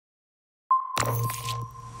Hey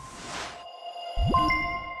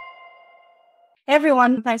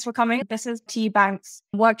everyone, thanks for coming. This is NFTBank's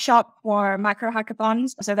workshop for micro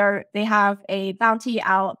hackathons. So they have a bounty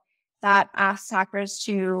out that asks hackers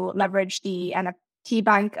to leverage the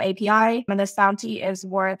NFTBank API. And this bounty is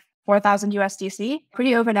worth 4,000 USDC.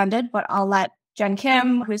 Pretty open-ended, but I'll let Jen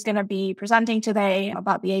Kim, who's going to be presenting today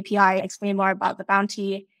about the API, explain more about the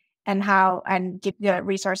bounty and give the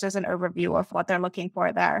resources an overview of what they're looking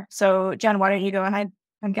for there. So Jen, why don't you go ahead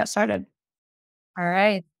and get started? All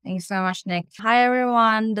right. Thanks so much, Nick. Hi,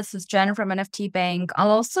 everyone. This is Jen from NFTBank.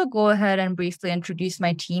 I'll also go ahead and briefly introduce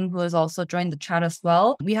my team who has also joined the chat as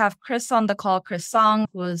well. We have Chris on the call, Chris Song,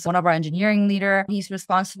 who is one of our engineering leader. He's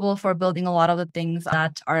responsible for building a lot of the things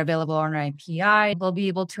that are available on our API. He'll be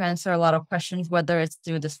able to answer a lot of questions, whether it's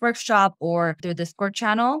through this workshop or through the Discord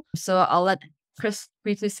channel. So I'll let Chris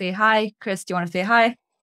briefly say hi. Chris, do you want to say hi?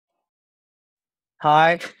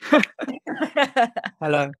 Hi.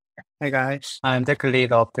 Hello. Hey guys, I'm the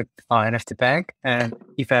lead of the NFTBank, and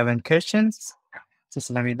if you have any questions, just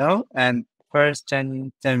let me know. And first,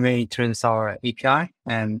 then we introduce our API,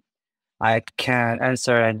 and I can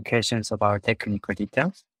answer any questions about technical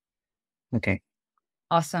details. Okay.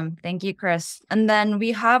 Awesome. Thank you, Chris. And then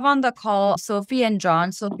we have on the call Sophie and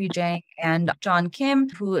John, Sophie Jang and John Kim,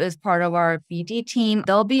 who is part of our BD team.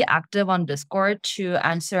 They'll be active on Discord to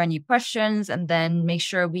answer any questions and then make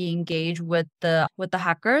sure we engage with the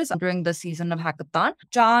hackers during the season of Hackathon.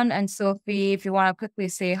 John and Sophie, if you want to quickly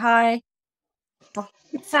say hi.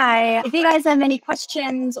 Hi. If you guys have any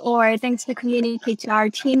questions or things to communicate to our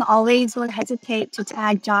team, always don't hesitate to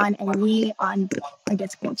tag John and me on our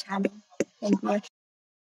Discord channel. Thank you.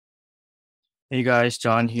 Hey guys,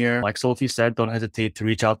 John here. Like Sophie said, don't hesitate to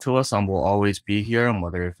reach out to us and we'll always be here,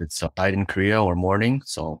 whether if it's night in Korea or morning.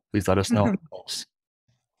 So please let us know.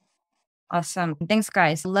 Awesome. Thanks,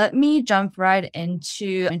 guys. Let me jump right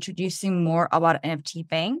into introducing more about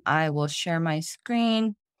NFTBank. I will share my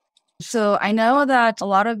screen. So I know that a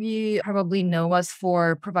lot of you probably know us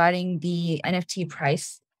for providing the NFT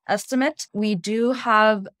price estimate. We do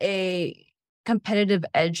have a competitive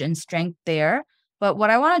edge and strength there. But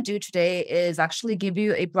what I want to do today is actually give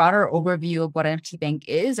you a broader overview of what NFTBank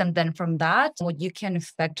is. And then from that, what you can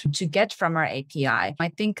expect to get from our API.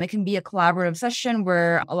 I think it can be a collaborative session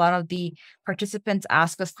where a lot of the participants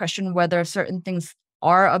ask us questions whether certain things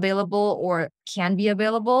are available or can be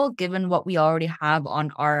available given what we already have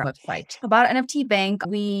on our website. About NFTBank,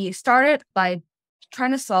 we started by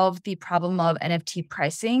trying to solve the problem of NFT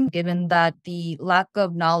pricing, given that the lack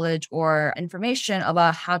of knowledge or information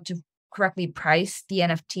about how to correctly price the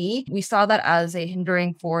NFT, we saw that as a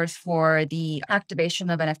hindering force for the activation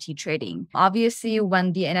of NFT trading. Obviously,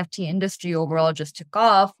 when the NFT industry overall just took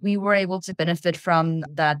off, we were able to benefit from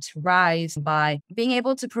that rise by being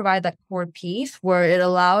able to provide that core piece where it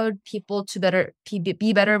allowed people to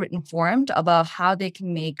be better informed about how they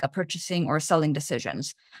can make a purchasing or selling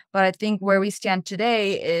decisions. But I think where we stand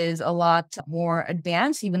today is a lot more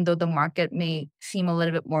advanced, even though the market may seem a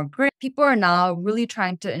little bit more gray. People are now really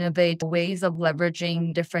trying to innovate ways of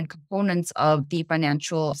leveraging different components of the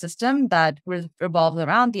financial system that revolves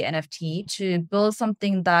around the NFT to build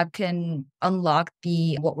something that can unlock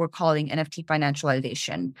what we're calling NFT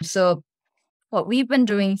financialization. So what we've been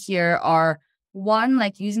doing here are one,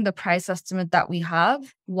 like using the price estimate that we have,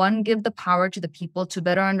 give the power to the people to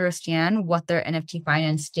better understand what their NFT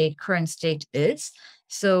finance current state is.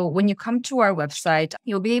 So when you come to our website,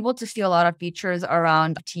 you'll be able to see a lot of features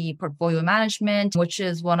around NFT portfolio management, which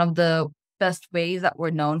is one of the best ways that we're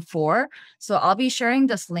known for. So I'll be sharing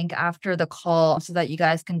this link after the call so that you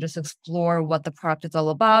guys can just explore what the product is all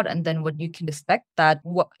about and then what you can expect that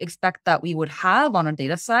we would have on our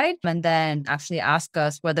data side, and then actually ask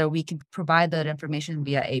us whether we can provide that information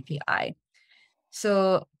via API.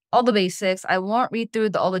 So all the basics. I won't read through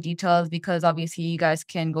all the details because obviously you guys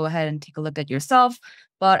can go ahead and take a look at yourself.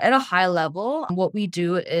 But at a high level, what we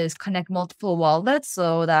do is connect multiple wallets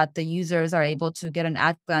so that the users are able to get an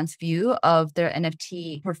at-glance view of their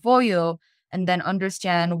NFT portfolio and then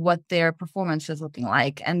understand what their performance is looking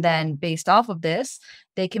like. And then based off of this,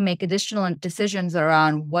 they can make additional decisions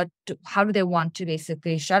around how do they want to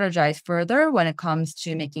basically strategize further when it comes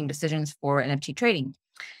to making decisions for NFT trading.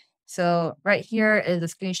 So right here is a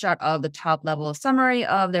screenshot of the top level summary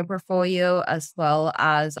of their portfolio, as well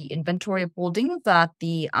as the inventory of holdings that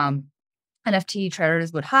the NFT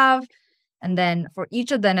traders would have. And then for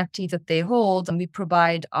each of the NFTs that they hold, we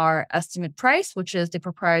provide our estimate price, which is the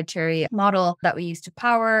proprietary model that we use to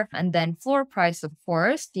power, and then floor price, of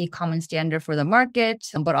course, the common standard for the market,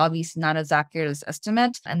 but obviously not as accurate as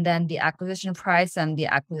estimate, and then the acquisition price and the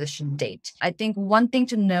acquisition date. I think one thing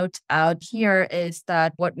to note out here is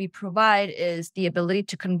that what we provide is the ability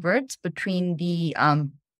to convert between the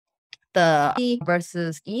E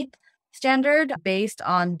versus ETH standard based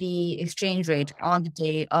on the exchange rate on the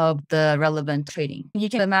day of the relevant trading. You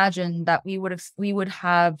can imagine that we would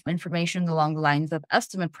have information along the lines of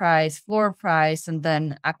estimate price, floor price, and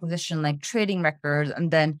then acquisition like trading records,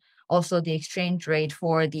 and then also the exchange rate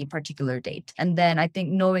for the particular date. And then I think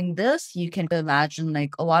knowing this, you can imagine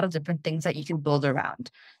like a lot of different things that you can build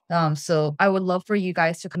around. So I would love for you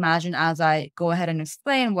guys to imagine as I go ahead and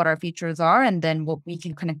explain what our features are, and then what we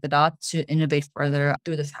can connect the dots to innovate further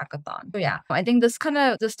through this hackathon. So yeah, I think this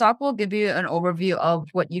talk will give you an overview of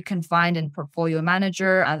what you can find in Portfolio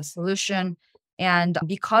Manager as a solution. And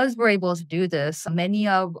because we're able to do this, many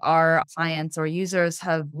of our clients or users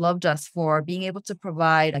have loved us for being able to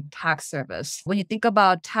provide a tax service. When you think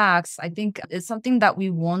about tax, I think it's something that we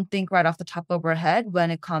won't think right off the top of our head when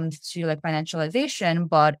it comes to like financialization,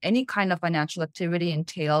 but any kind of financial activity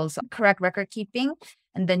entails correct record keeping.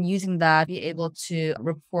 And then using that, be able to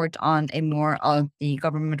report on a more of the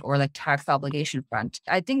government or like tax obligation front.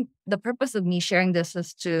 I think the purpose of me sharing this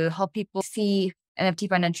is to help people see NFT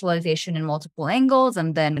financialization in multiple angles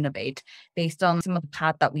and then innovate based on some of the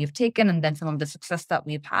path that we've taken and then some of the success that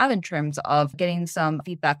we've had in terms of getting some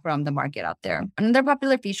feedback from the market out there. Another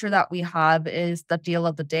popular feature that we have is the deal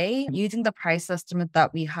of the day. Using the price estimate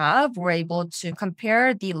that we have, we're able to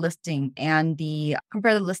compare the listing and the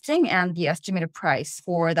estimated price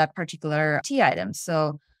for that particular T item.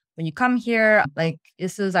 So when you come here, like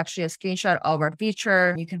this is actually a screenshot of our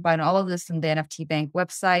feature. You can find all of this in the NFTBank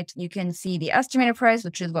website. You can see the estimated price,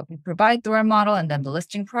 which is what we provide through our model, and then the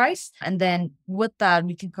listing price. And then with that,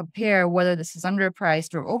 we can compare whether this is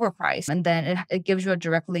underpriced or overpriced. And then it gives you a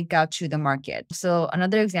direct link out to the market. So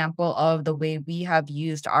another example of the way we have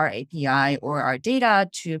used our API or our data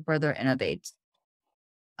to further innovate.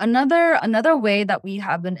 Another way that we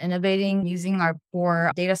have been innovating using our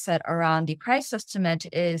core data set around the price estimate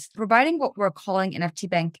is providing what we're calling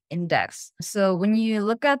NFTBank index. So when you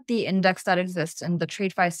look at the index that exists in the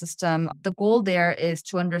TradeFi system, the goal there is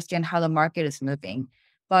to understand how the market is moving.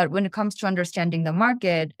 But when it comes to understanding the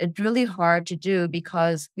market, it's really hard to do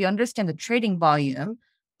because we understand the trading volume,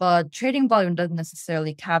 but trading volume doesn't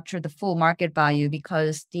necessarily capture the full market value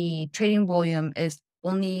because the trading volume is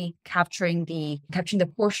only capturing the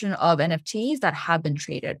portion of NFTs that have been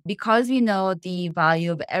traded. Because we know the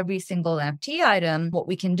value of every single NFT item, what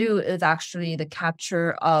we can do is actually the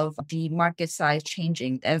capture of the market size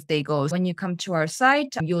changing as they go. When you come to our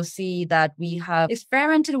site, you'll see that we have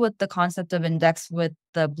experimented with the concept of index with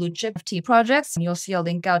the blue chip NFT projects. And you'll see a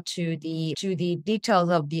link out to the details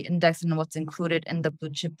of the index and what's included in the blue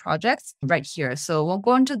chip projects right here. So we'll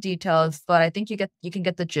go into details, but I think you can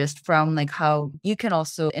get the gist from like how you can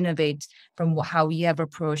also innovate from how we have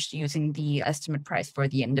approached using the estimate price for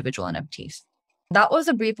the individual NFTs. That was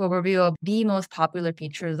a brief overview of the most popular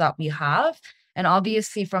features that we have. And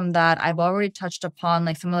obviously from that, I've already touched upon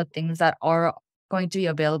like some of the things that are going to be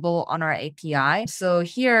available on our API. So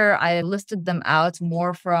here I listed them out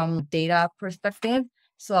more from data perspective.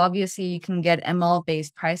 So obviously you can get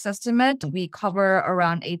ML-based price estimate. We cover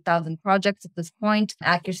around 8,000 projects at this point,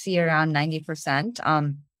 accuracy around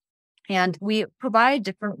 90%. And we provide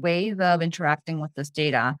different ways of interacting with this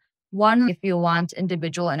data. One, if you want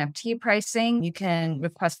individual NFT pricing, you can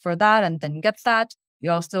request for that and then get that. We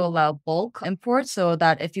also allow bulk import so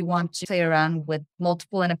that if you want to play around with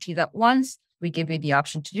multiple NFTs at once, we give you the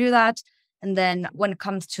option to do that. And then when it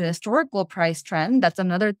comes to historical price trend, that's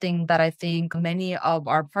another thing that I think many of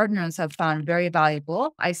our partners have found very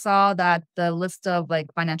valuable. I saw that the list of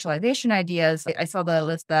like financialization ideas, I saw the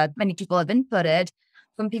list that many people have inputted.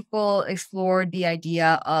 Some people explored the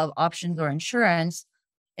idea of options or insurance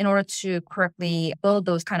in order to correctly build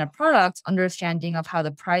those kind of products. Understanding of how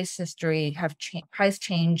the price history price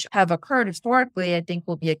change have occurred historically, I think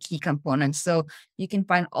will be a key component. So you can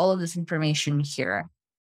find all of this information here.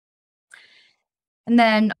 And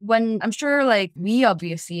then when I'm sure like we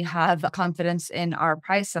obviously have confidence in our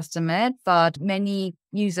price estimate, but many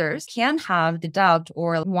users can have the doubt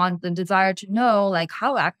or want the desire to know like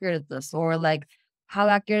how accurate is this or like how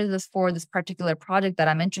accurate is this for this particular project that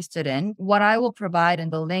I'm interested in? What I will provide in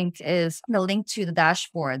the link is the link to the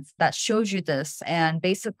dashboard that shows you this. And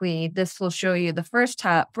basically, this will show you the first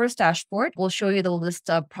dashboard will show you the list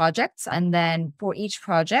of projects. And then for each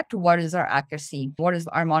project, what is our accuracy? What is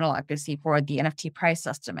our model accuracy for the NFT price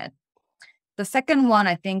estimate? The second one,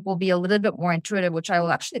 I think, will be a little bit more intuitive, which I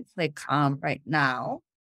will actually click right now.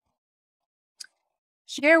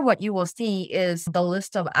 Here, what you will see is the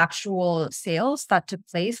list of actual sales that took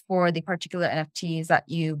place for the particular NFTs that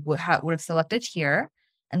you would have selected here.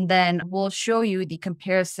 And then we'll show you the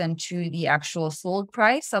comparison to the actual sold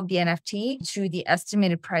price of the NFT to the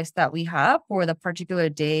estimated price that we have for the particular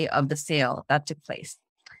day of the sale that took place.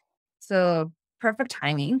 So perfect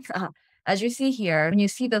timing. As you see here, when you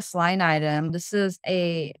see this line item, this is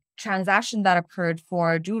a transaction that occurred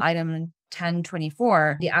for due item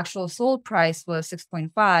 1024. The actual sold price was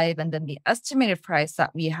 6.5, and then the estimated price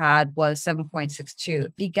that we had was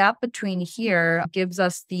 7.62. The gap between here gives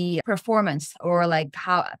us the performance, or like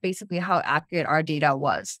how accurate our data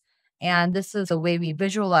was. And this is a way we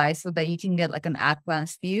visualize so that you can get like an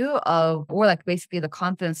at-glance view of, or like basically the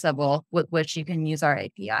confidence level with which you can use our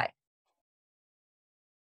API.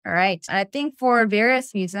 All right. And I think for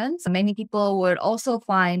various reasons, many people would also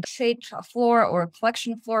find trade floor or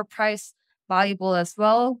collection floor price valuable as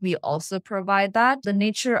well. We also provide that. The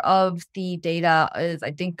nature of the data is,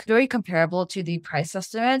 I think, very comparable to the price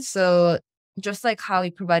estimate. So just like how we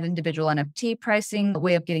provide individual NFT pricing, a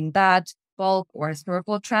way of getting that bulk or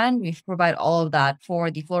historical trend, we provide all of that for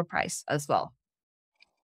the floor price as well.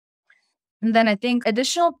 And then I think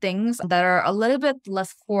additional things that are a little bit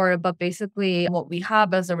less core, but basically what we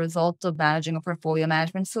have as a result of managing a portfolio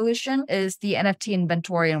management solution is the NFT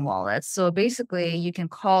inventory and wallets. So basically you can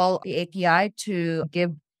call the API to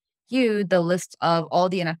give you the list of all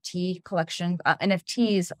the NFT collections,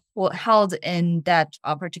 NFTs held in that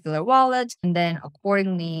particular wallet, and then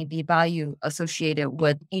accordingly the value associated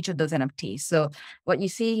with each of those NFTs. So what you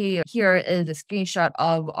see here is a screenshot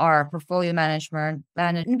of our portfolio management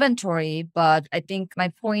inventory. But I think my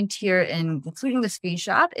point here in including the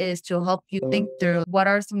screenshot is to help you think through what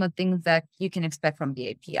are some of the things that you can expect from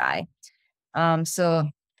the API. So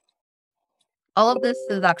all of this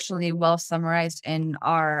is actually well summarized in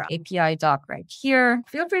our API doc right here.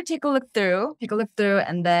 Feel free to take a look through,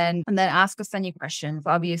 and then ask us any questions.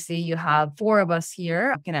 Obviously, you have 4 of us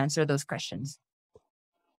here who can answer those questions.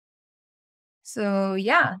 So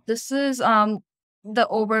yeah, this is the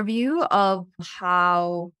overview of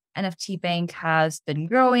how NFTBank has been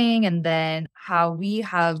growing, and then how we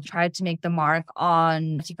have tried to make the mark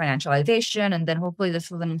on financialization. And then hopefully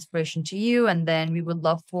this was an inspiration to you. And then we would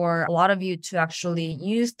love for a lot of you to actually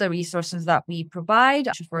use the resources that we provide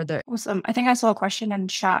to further. Awesome. I think I saw a question in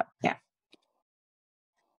chat. Yeah.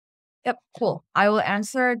 Yep, cool. I will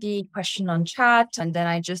answer the question on chat, and then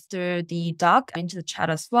I just threw the doc into the chat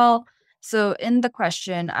as well. So in the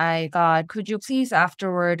question, I got, could you please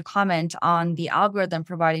afterward comment on the algorithm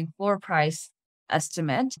providing floor price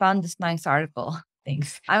estimate? Found this nice article.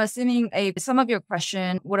 Thanks. I'm assuming some of your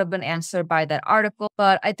question would have been answered by that article,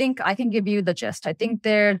 but I think I can give you the gist. I think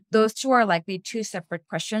those two are likely 2 separate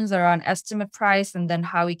questions around estimate price and then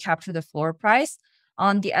how we capture the floor price.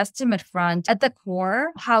 On the estimate front, at the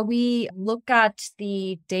core, how we look at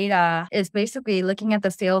the data is basically looking at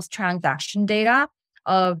the sales transaction data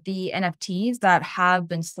of the NFTs that have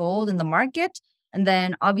been sold in the market. And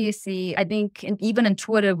then obviously, I think even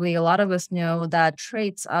intuitively, a lot of us know that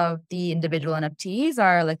traits of the individual NFTs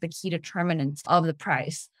are like the key determinants of the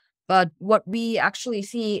price. But what we actually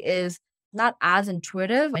see is not as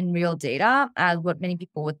intuitive in real data as what many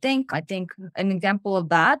people would think. I think an example of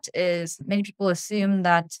that is many people assume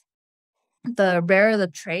that the rarer the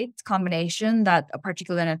trait combination that a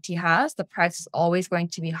particular NFT has, the price is always going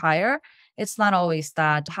to be higher. It's not always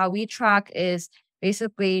that. How we track is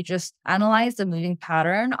basically just analyze the moving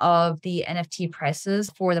pattern of the NFT prices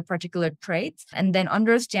for the particular traits, and then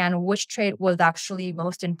understand which trait was actually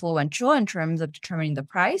most influential in terms of determining the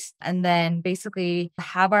price. And then basically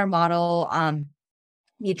have our model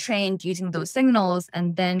be trained using those signals,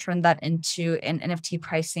 and then turn that into an NFT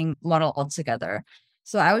pricing model altogether.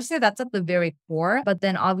 So I would say that's at the very core, but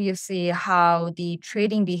then obviously how the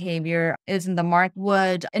trading behavior is in the market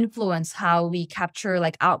would influence how we capture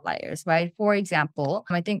like outliers, right? For example,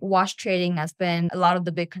 I think wash trading has been a lot of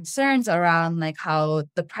the big concerns around like how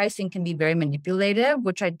the pricing can be very manipulative,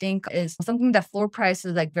 which I think is something that floor price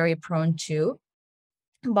is like very prone to.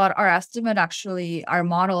 But our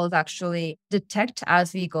models actually detect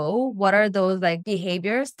as we go what are those like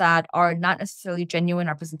behaviors that are not necessarily genuine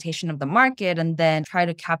representation of the market, and then try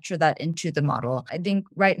to capture that into the model. I think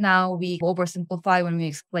right now we oversimplify when we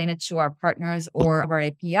explain it to our partners or our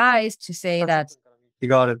APIs to say that. You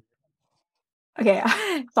got it. Okay.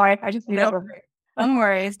 Sorry, I just need to. No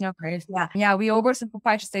worries. Yeah, we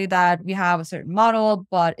oversimplify to say that we have a certain model,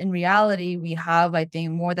 but in reality, we have, I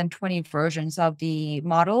think, more than 20 versions of the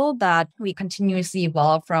model that we continuously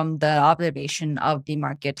evolve from the observation of the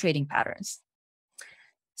market trading patterns.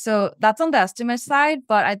 So that's on the estimate side,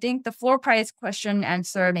 but I think the floor price question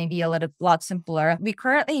answer may be a lot simpler. We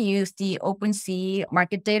currently use the OpenSea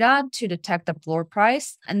market data to detect the floor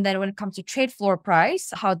price. And then when it comes to trade floor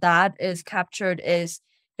price, how that is captured is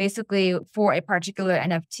basically for a particular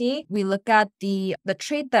NFT, we look at the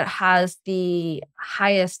trade that has the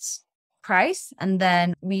highest price, and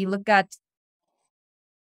then we look at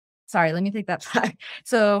Sorry, let me take that back.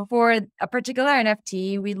 So for a particular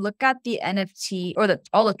NFT, we look at the NFT or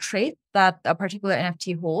all the traits that a particular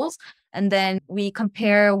NFT holds, and then we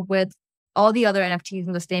compare with all the other NFTs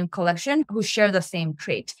in the same collection who share the same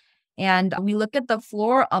trait. And we look at the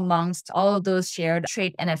floor amongst all of those shared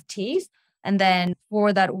trait NFTs. And then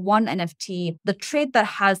for that one NFT, the trait that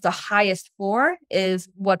has the highest floor is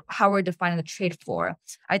how we're defining the trait floor.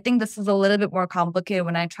 I think this is a little bit more complicated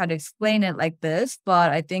when I try to explain it like this, but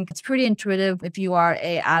I think it's pretty intuitive if you are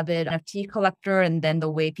an avid NFT collector, and then the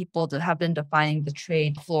way people have been defining the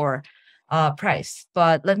trait floor price.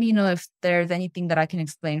 But let me know if there's anything that I can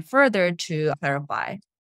explain further to clarify.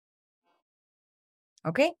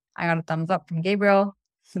 Okay, I got a thumbs up from Gabriel.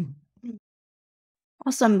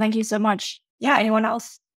 Awesome. Thank you so much. Yeah. Anyone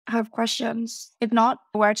else have questions? If not,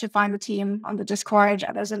 where to find the team on the Discord.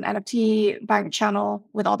 There's an NFTBank channel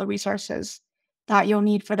with all the resources that you'll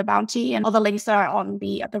need for the bounty, and all the links are on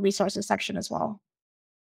the resources section as well.